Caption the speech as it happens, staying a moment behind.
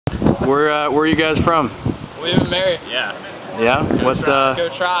Where are you guys from? William and Mary. Yeah. Yeah? What's Go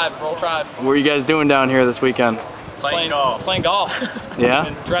Tribe, roll Tribe. What are you guys doing down here this weekend? Playing golf. Yeah?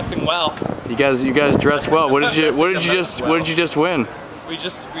 And dressing well. You guys dress well. What did you just win?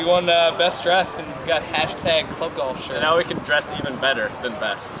 We won best dress and got hashtag Club Golf shirts. So now we can dress even better than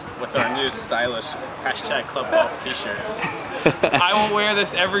best with our new stylish hashtag Club Golf t-shirts. I will wear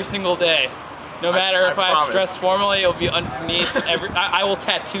this every single day. No matter if I have to dress formally, it'll be underneath I will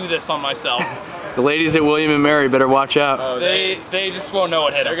tattoo this on myself. The ladies at William and Mary better watch out. Oh, they just won't know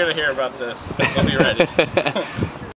what hit them. They're gonna hear about this. They'll be ready.